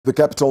The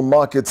Capital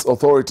Markets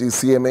Authority,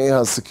 CMA,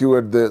 has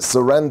secured the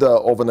surrender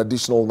of an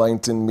additional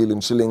 19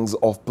 million shillings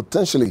of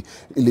potentially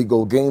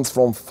illegal gains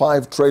from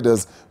 5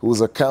 traders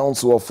whose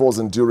accounts were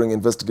frozen during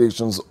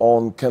investigations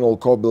on Kenol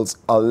Kobil's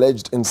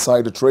alleged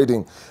insider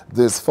trading.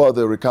 This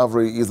further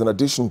recovery is in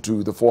addition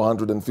to the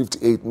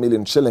 458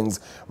 million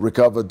shillings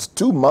recovered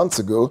 2 months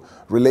ago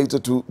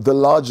related to the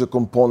larger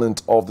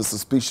component of the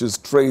suspicious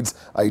trades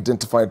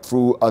identified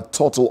through a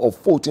total of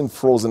 14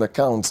 frozen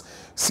accounts.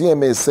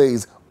 CMA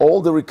says all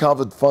the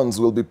recovered funds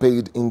will be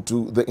paid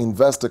into the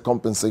Investor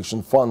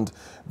Compensation Fund.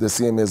 The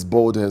CMA's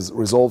board has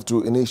resolved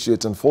to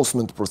initiate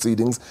enforcement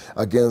proceedings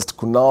against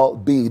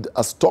Kenol Kobil,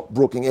 a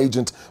stockbroking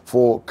agent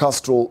for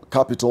Castrol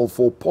Capital,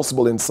 for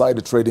possible insider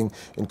trading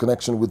in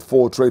connection with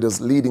 4 traders,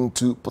 leading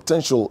to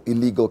potential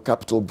illegal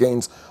capital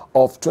gains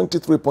of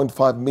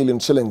 23.5 million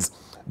shillings.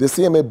 The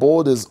CMA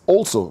board has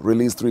also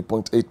released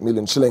 3.8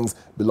 million shillings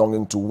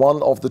belonging to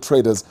one of the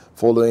traders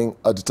following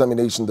a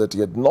determination that he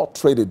had not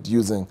traded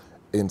using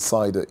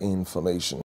insider information.